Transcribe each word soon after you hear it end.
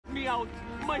out.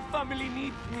 My family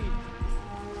needs me.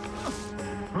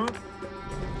 Huh?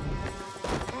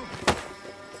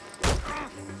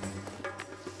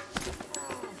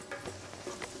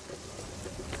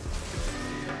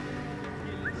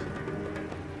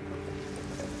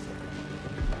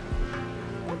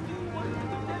 What do you want me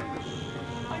to tell you?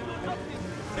 I know nothing.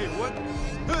 Hey, what?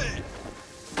 Hey!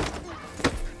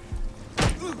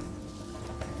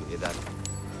 You hear that?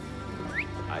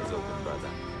 Eyes open,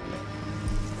 brother.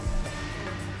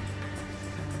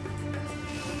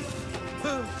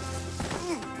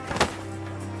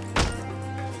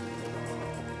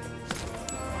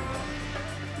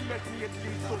 Let me at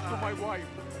least talk to my wife.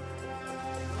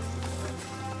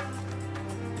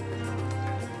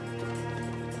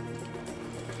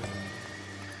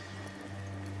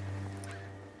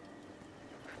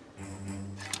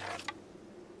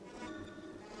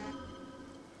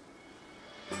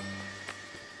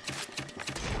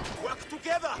 Work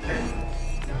together!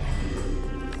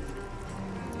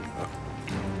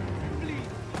 Please,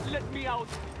 let me out.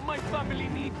 My family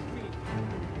needs me.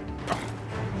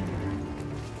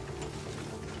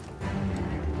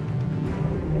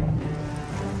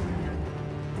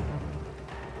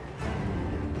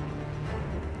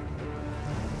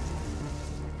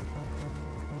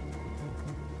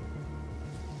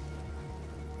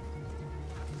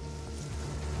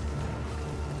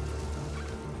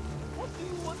 What do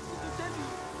you want me to tell you?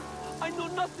 I know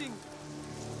nothing.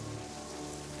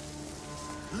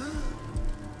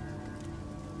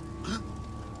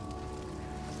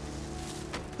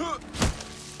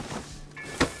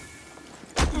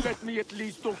 Let me at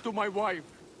least talk to my wife.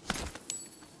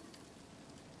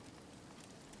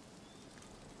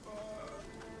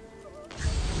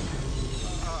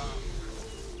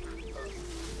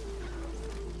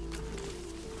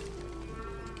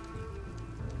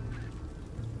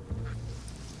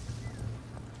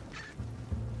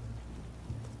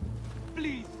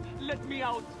 Please, let me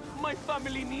out. My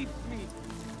family needs me.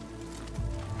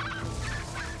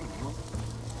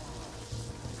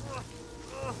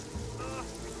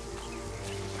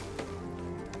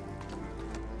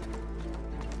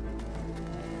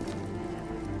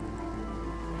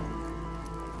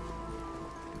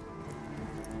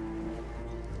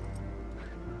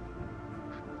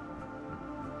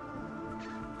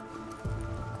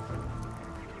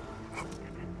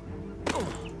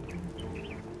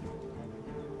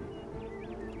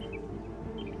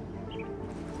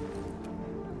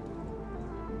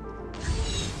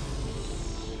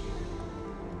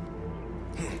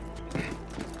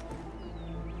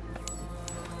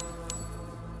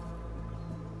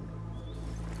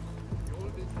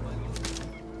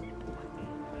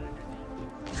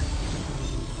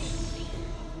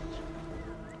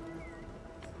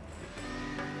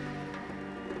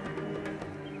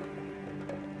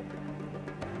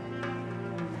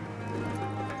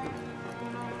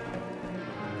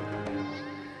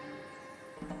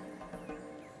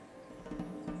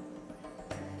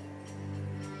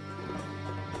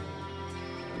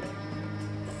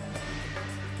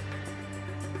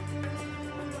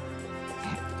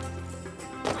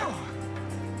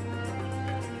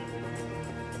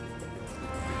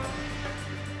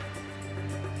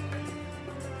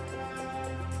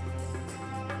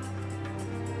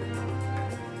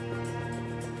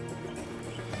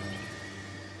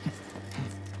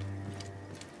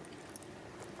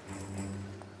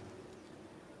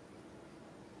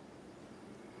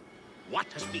 What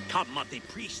has become of the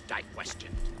priest, I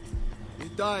questioned? He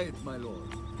died, my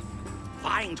lord.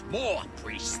 Find more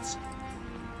priests.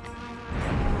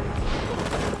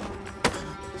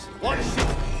 One ship!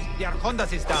 The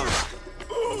Arcondas is down.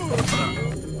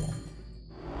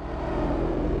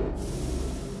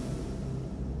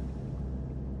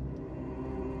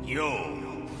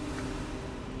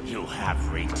 You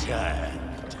have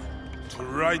returned. To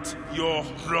right your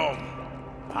wrong.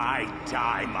 I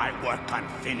die my work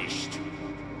unfinished.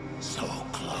 So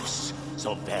close,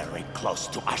 so very close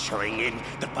to ushering in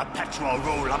the perpetual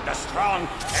rule of the strong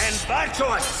and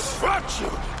virtuous!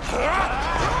 Virtue!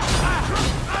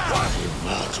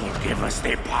 What will give us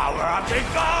the power of the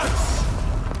gods?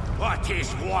 What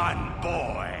is one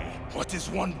boy? What is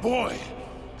one boy?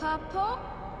 Papa?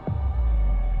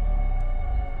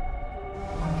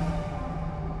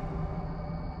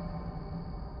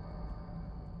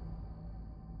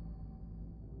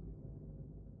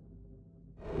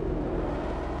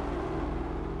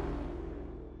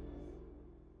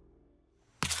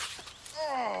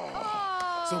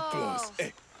 So close.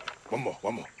 Hey, one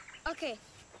more. Okay.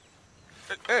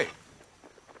 Hey!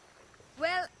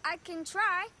 Well, I can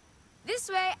try. This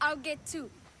way, I'll get two.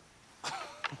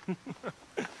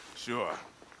 Sure.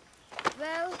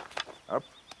 Well, Up.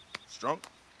 Strong.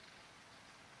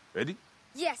 Ready?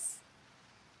 yes.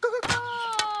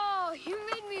 Oh, you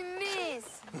made me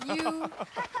miss. You.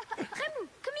 Remu,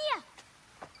 come here.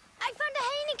 I found a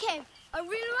hyena cave. A real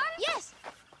one? Yes,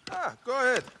 Ah, go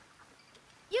ahead.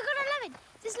 you're gonna love it.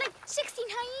 There's like 16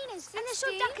 hyenas, and they're so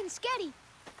 16? dark and scary.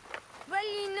 Well,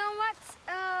 you know what?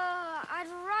 I'd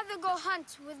rather go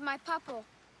hunt with my papa.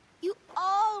 You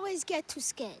always get too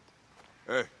scared.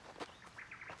 Hey.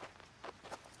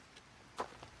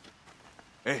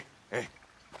 Hey, hey.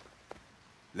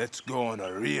 Let's go on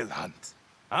a real hunt.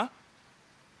 Huh?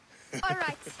 All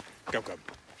right. Come, come.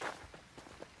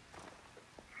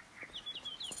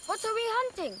 What are we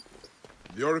hunting?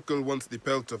 The Oracle wants the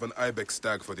pelt of an ibex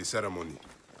stag for the ceremony.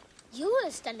 You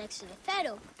will stand next to the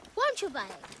pharaoh, won't you,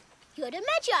 Violet? You're the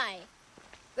Magi.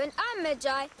 When I'm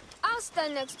Magi, I'll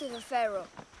stand next to the pharaoh.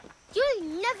 You'll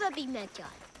never be Magi.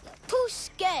 You're too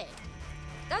scared.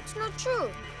 That's not true.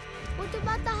 What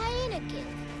about the hyena kid?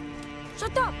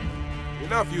 Shut up.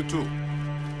 Enough, you two.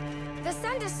 The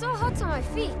sand is so hot on my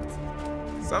feet.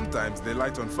 Sometimes they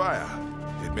light on fire.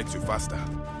 It makes you faster.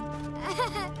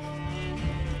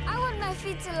 I want my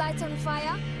feet to light on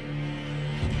fire.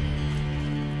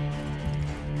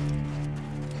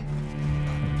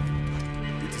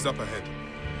 It is up ahead.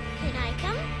 Can I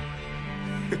come?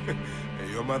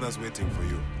 Hey, your mother's waiting for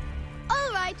you.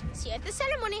 All right. See you at the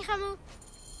ceremony, Remu.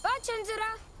 Bye,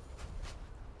 Chinzira.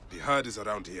 The herd is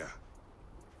around here.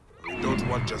 We don't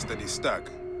want just any stag.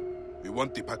 We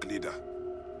want the pack leader.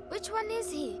 Which one is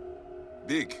he?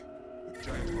 Big, with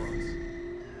giant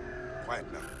horns. Quiet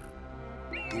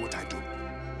now. Do what I do.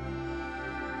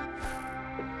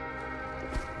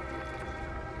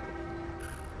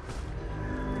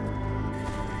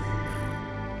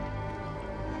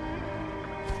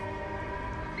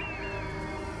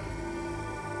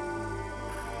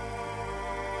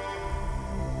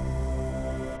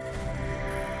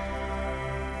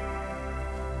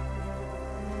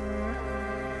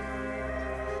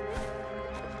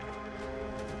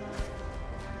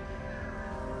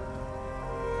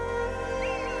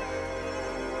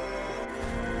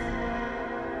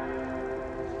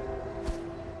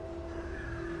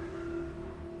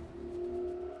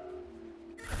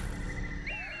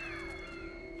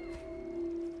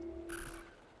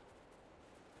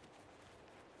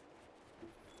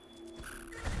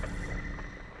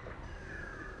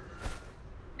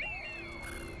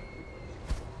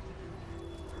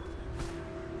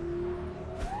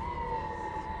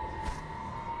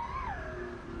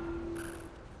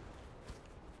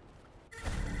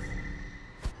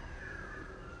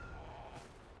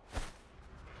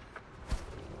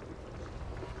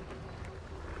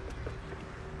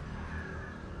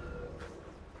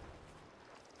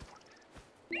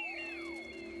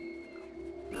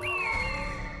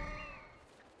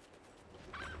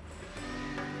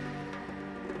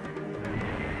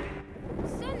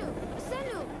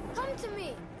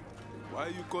 Why are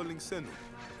you calling Senu?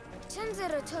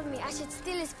 Chinzira told me I should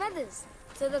steal his feathers,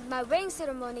 so that my weighing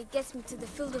ceremony gets me to the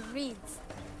field of reeds.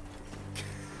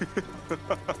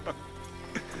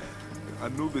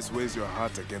 Anubis weighs your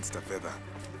heart against a feather.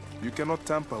 You cannot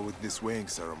tamper with this weighing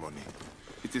ceremony.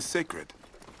 It is sacred.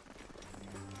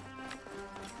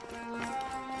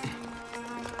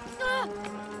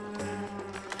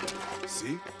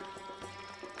 See?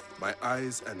 My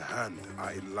eyes and hand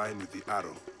are in line with the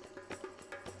arrow.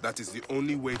 That is the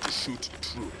only way to shoot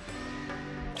true.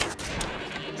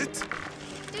 Hit!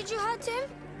 Did you hurt him?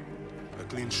 A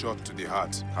clean shot to the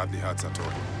heart hardly hurts at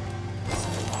all.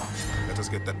 Let us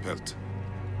get that pelt.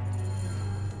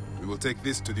 We will take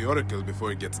this to the Oracle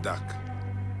before it gets dark.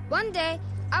 One day,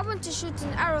 I want to shoot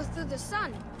an arrow through the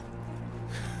sun.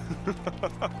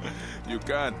 You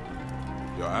can.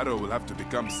 Your arrow will have to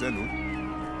become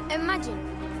Senu.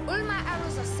 Imagine, all my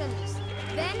arrows are Senus.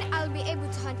 Then I'll be able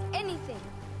to hunt anything.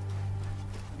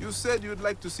 You said you'd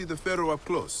like to see the Pharaoh up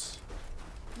close.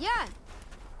 Yeah,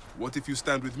 What if you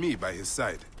stand with me by his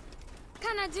side?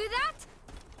 can I do that?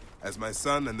 As my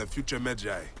son and the future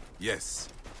Magi, yes.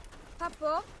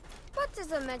 Papa, what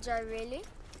is a Magi really?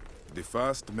 The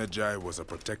first Magi was a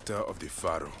protector of the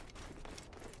Pharaoh.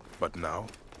 But now,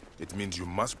 it means you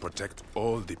must protect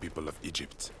all the people of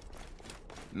Egypt.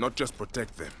 Not just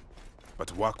protect them,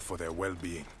 but work for their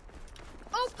well-being.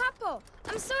 Oh, Papa,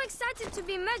 I'm so excited to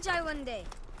be Magi one day.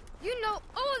 You know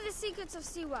all the secrets of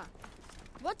Siwa.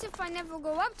 What if I never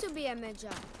go up to be a Magi?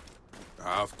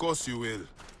 Of course you will.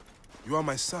 You are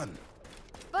my son.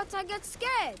 But I get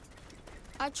scared.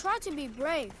 I try to be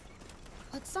brave,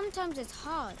 but sometimes it's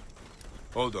hard.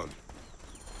 Hold on.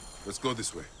 Let's go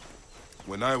this way.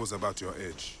 When I was about your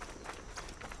age,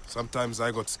 Sometimes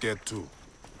I got scared too.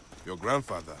 Your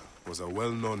grandfather was a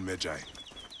well-known Medjay,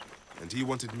 and he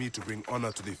wanted me to bring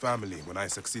honor to the family when I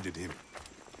succeeded him.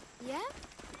 Yeah?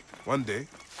 One day,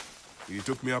 he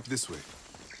took me up this way.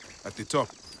 At the top,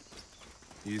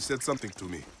 he said something to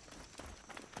me.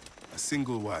 A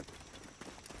single word.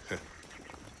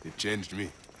 It changed me.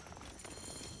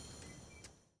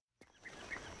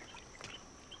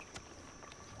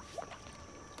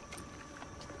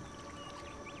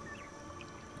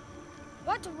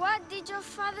 What word did your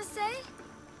father say?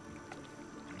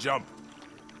 Jump.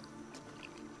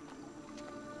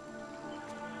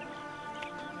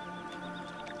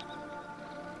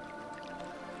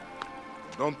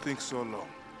 Don't think so long.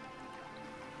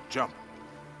 Jump.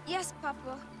 Yes,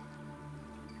 Papa.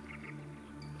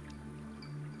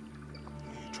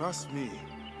 Trust me.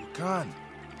 You can.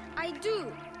 I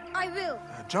do. I will.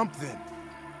 Jump then.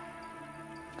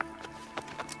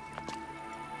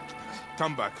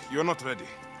 Come back. You're not ready.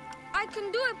 I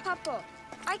can do it, Papa.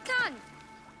 I can.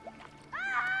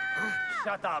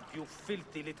 Shut up, you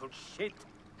filthy little shit!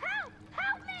 Help!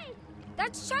 Help me!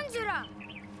 That's Shanzura.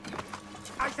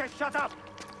 I said shut up!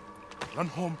 Run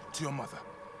home to your mother.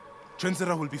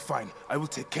 Chenzera will be fine. I will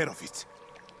take care of it.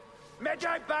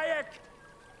 Medjay Bayek!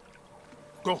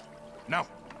 Go. Now.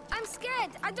 I'm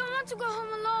scared. I don't want to go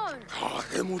home alone.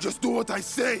 Emu, just do what I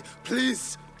say,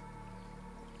 please.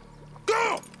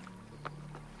 Go!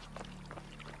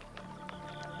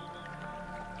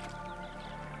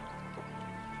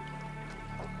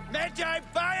 Medjay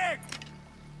Bayek!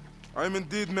 I'm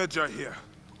indeed Medjay here.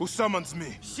 Who summons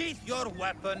me? Sheath your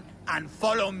weapon and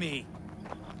follow me.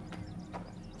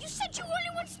 You said you only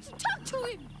wanted to talk to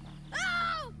him!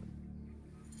 Oh!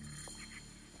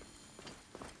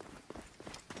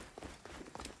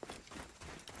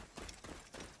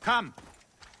 Come.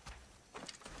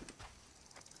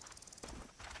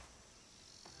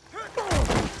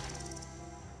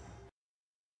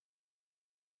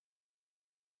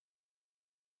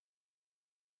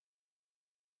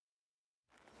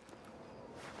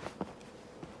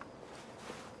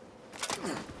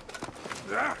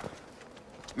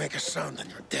 Make a sound and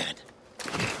you're dead.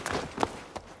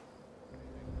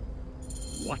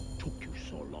 What took you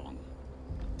so long?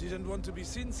 Didn't want to be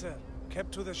seen, sir.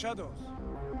 Kept to the shadows.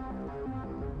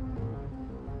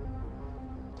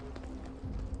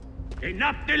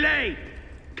 Enough delay!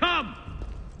 Come!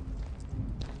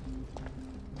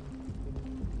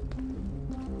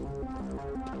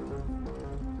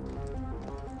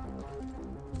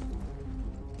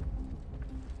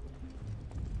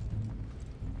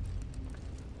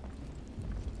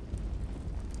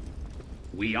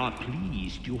 We are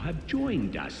pleased you have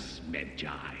joined us, Medjay.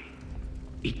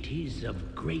 It is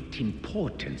of great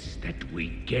importance that we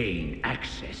gain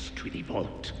access to the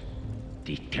vault.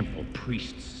 The temple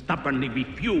priests stubbornly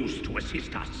refuse to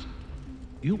assist us.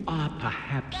 You are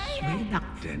perhaps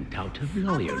reluctant out of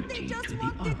loyalty to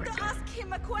the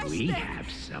Oracle. We have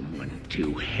someone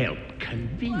to help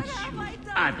convince you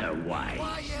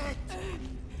otherwise.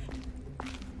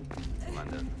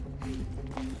 London.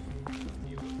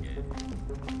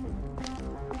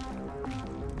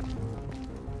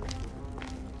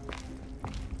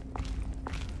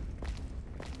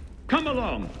 Come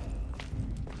along.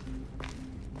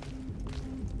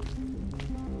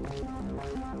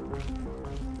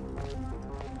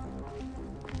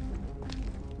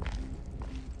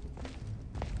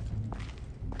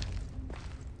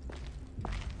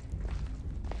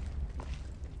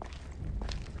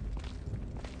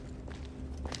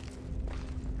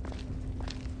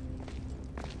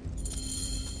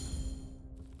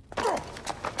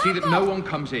 See that no one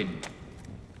comes in.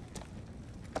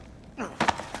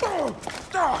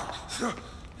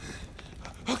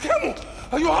 Kemu,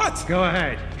 are you hurt? Go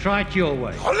ahead. Try it your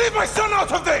way. I'll leave my son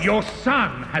out of this! Your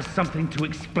son has something to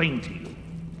explain to you.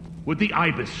 Would the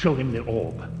Ibis show him the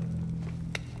orb?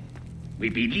 We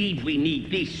believe we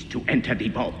need this to enter the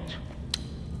vault.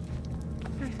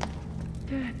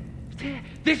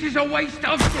 This is a waste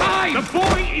of time! The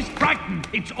boy is frightened.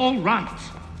 It's all right.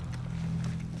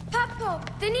 Papa,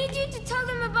 they need you to tell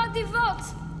them about the vault.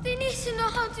 They need to know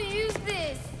how to use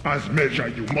this. As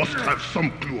Medjay, you must have some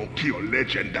clue or key or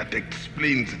legend that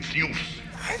explains its use.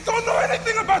 I don't know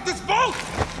anything about this vault!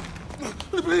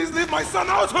 Please leave my son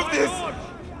out of this!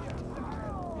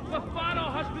 The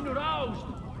Pharaoh has been aroused.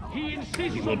 He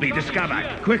insists He will be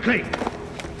discovered. Quickly!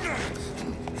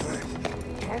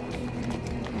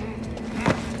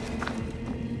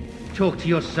 Talk to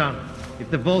your son.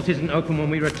 If the vault isn't open when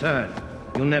we return,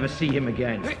 you'll never see him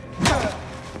again.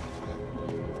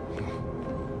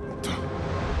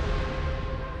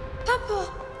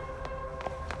 Papa!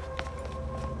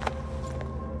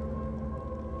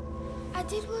 I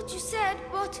did what you said,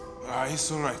 but...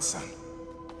 It's all right, son.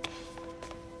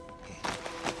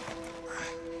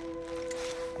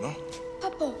 No?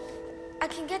 Papa, I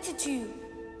can get it to you.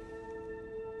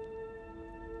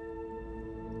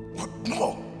 What?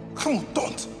 No! Hemu,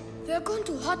 don't! They're going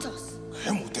to hurt us.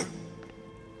 Hemu,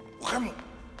 Hemu!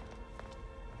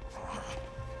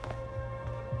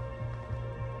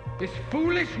 This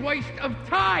foolish waste of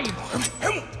time!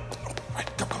 Hemu!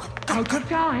 Out of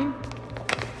time?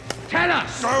 Tell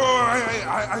us!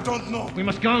 I don't know. We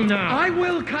must go now. I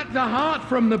will cut the heart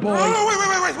from the boy. No,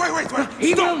 wait.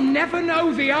 He will never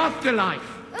know the afterlife.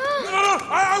 No,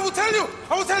 I will tell you.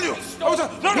 I will tell you. He's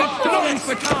stalling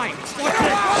for time.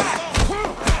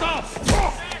 Stop!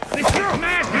 This is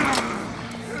madness!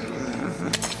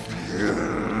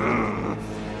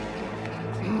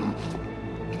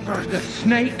 The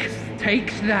snake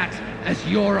takes that as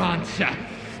your answer.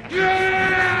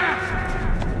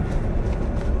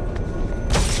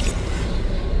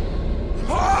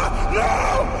 No!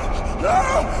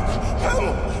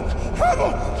 Hemu!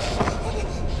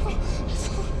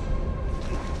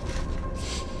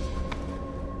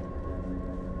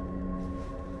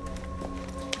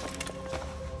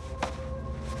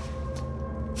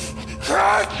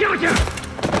 Shut up!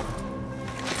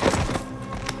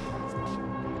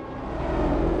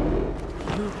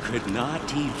 You could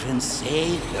not even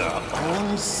save your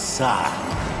own son.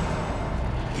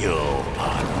 You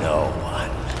are no one.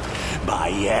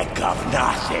 Bayek of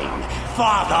nothing,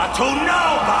 father to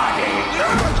nobody!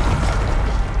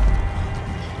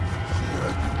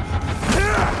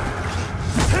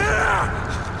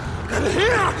 And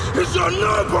here is your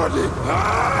nobody!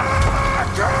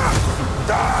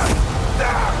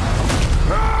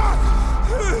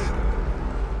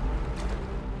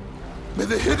 May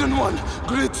the Hidden One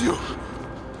greet you.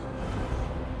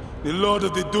 The Lord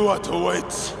of the Duat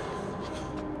awaits.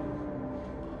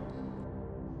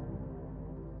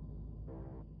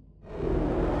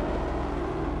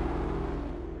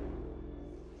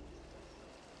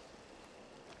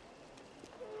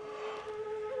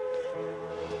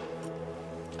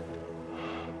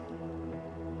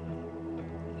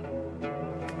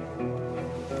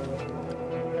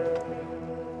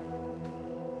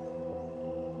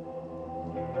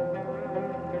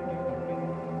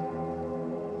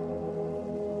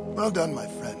 Well done, my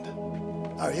friend.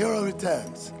 Our hero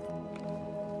returns.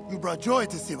 You brought joy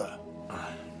to Siwa.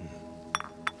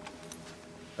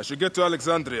 I should get to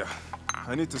Alexandria.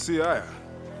 I need to see Aya.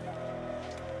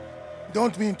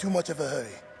 Don't be in too much of a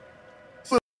hurry.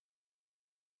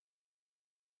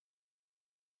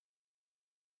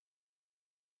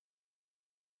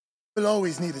 Will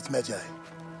always need its Medjay.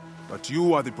 But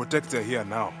you are the protector here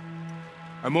now.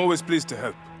 I'm always pleased to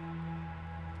help.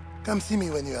 Come see me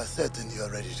when you are certain you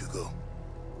are ready to go.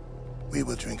 We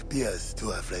will drink beers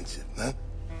to our friendship, huh?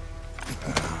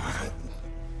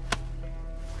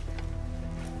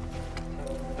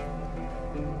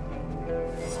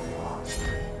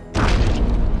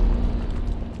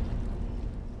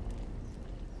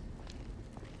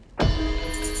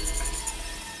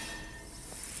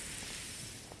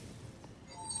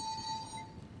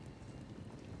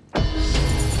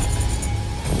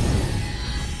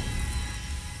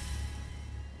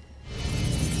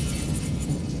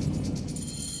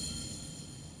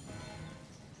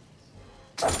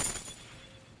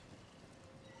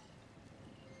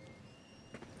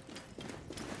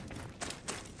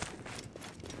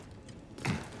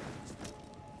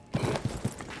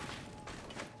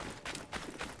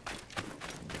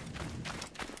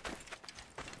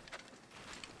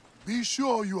 Be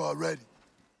sure you are ready.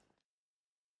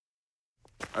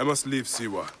 I must leave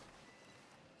Siwa.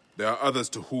 There are others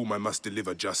to whom I must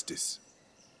deliver justice.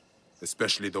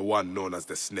 Especially the one known as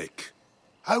the Snake.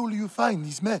 How will you find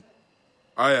these men?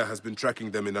 Aya has been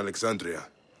tracking them in Alexandria.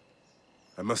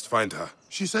 I must find her.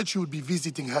 She said she would be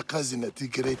visiting her cousin at the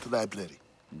Great Library.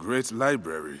 Great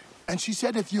Library? And she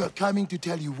said if you are coming to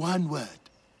tell you one word.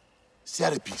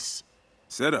 Serapis.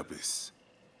 Serapis?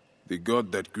 The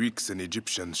god that Greeks and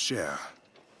Egyptians share.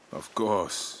 Of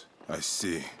course, I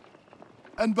see.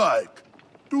 And Bayek,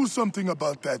 do something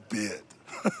about that beard.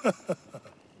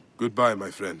 Goodbye,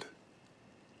 my friend.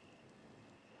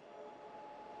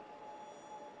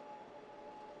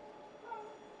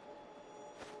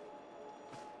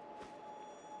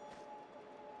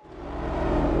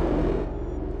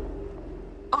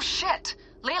 Oh shit!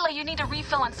 Layla, you need a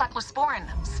refill on cyclosporin.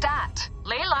 Stat.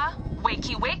 Layla,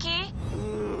 wakey wakey!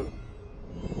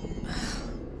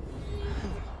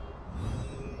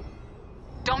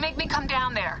 Don't make me come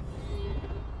down there.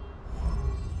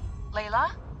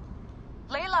 Layla?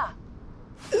 Layla!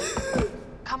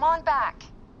 Come on back.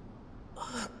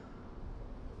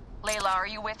 Layla, are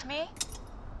you with me?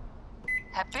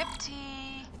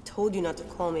 Habibti. Told you not to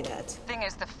call me that. Thing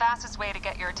is, the fastest way to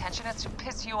get your attention is to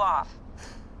piss you off.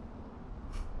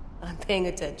 I'm paying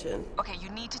attention. Okay, you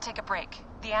need to take a break.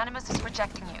 The Animus is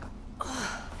rejecting you.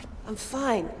 I'm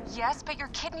fine. Yes, but your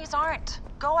kidneys aren't.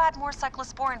 Go add more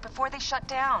cyclosporin before they shut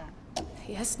down.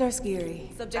 Yes, Nurse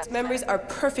Geary. Subject's memories are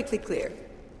perfectly clear.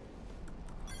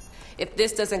 If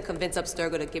this doesn't convince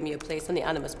Abstergo to give me a place on the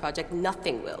Animus Project,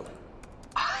 nothing will.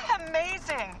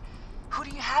 Amazing! Who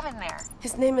do you have in there?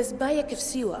 His name is Bayek of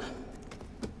Siwa.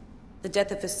 The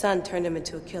death of his son turned him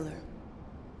into a killer.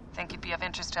 Think he'd be of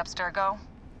interest to Abstergo?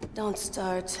 Don't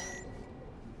start.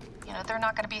 You know, they're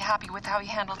not going to be happy with how he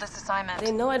handled this assignment.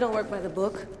 They know I don't work by the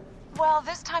book. Well,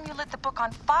 this time you lit the book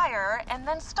on fire and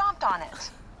then stomped on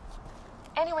it.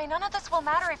 Anyway, none of this will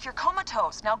matter if you're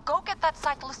comatose. Now go get that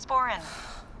cyclosporin.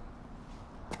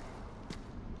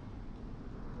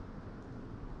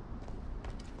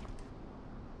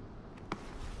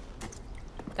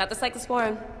 Got the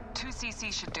cyclosporin. 2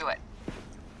 cc should do it.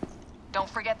 Don't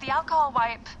forget the alcohol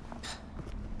wipe.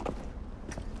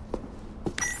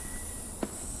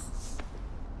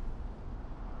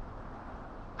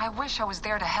 I wish I was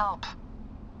there to help.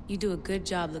 You do a good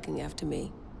job looking after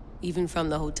me, even from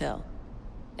the hotel.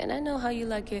 And I know how you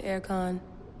like your aircon.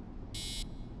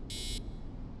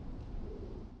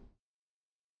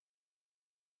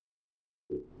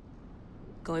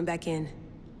 Going back in.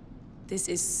 This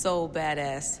is so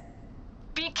badass.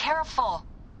 Be careful.